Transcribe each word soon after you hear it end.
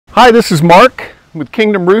Hi, this is Mark with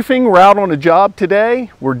Kingdom Roofing. We're out on a job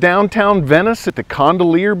today. We're downtown Venice at the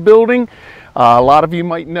Gondolier building. A lot of you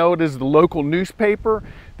might know it as the local newspaper.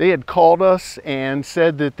 They had called us and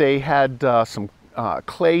said that they had some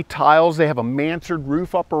clay tiles. They have a mansard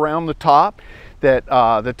roof up around the top, that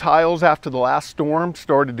the tiles after the last storm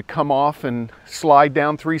started to come off and slide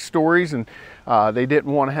down 3 stories, and they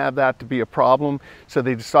didn't want to have that to be a problem, so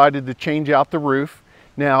they decided to change out the roof.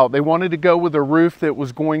 Now, they wanted to go with a roof that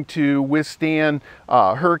was going to withstand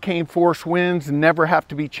hurricane force winds and never have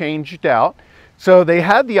to be changed out. So they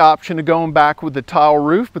had the option of going back with the tile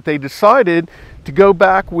roof, but they decided to go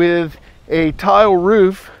back with a tile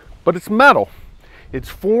roof, but it's metal. It's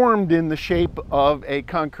formed in the shape of a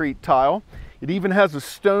concrete tile. It even has a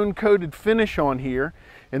stone-coated finish on here.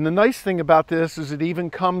 And the nice thing about this is it even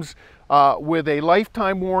comes with a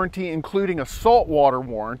lifetime warranty, including a saltwater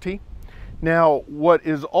warranty. Now, what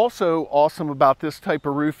is also awesome about this type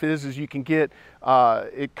of roof is you can get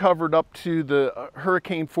it covered up to the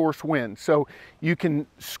hurricane force wind. So you can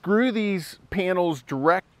screw these panels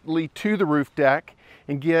directly to the roof deck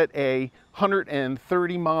and get a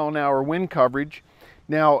 130 mile-an-hour wind coverage.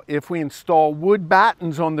 Now, if we install wood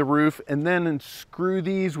battens on the roof and then screw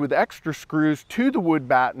these with extra screws to the wood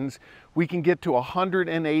battens, we can get to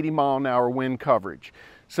 180 mile-an-hour wind coverage.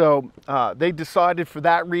 So they decided for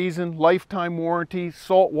that reason, lifetime warranty,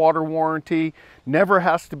 saltwater warranty, never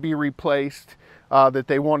has to be replaced, that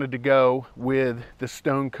they wanted to go with the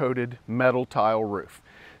stone-coated metal tile roof.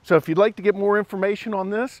 So if you'd like to get more information on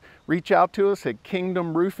this, reach out to us at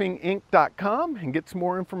kingdomroofinginc.com and get some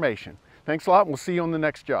more information. Thanks a lot, and we'll see you on the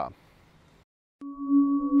next job.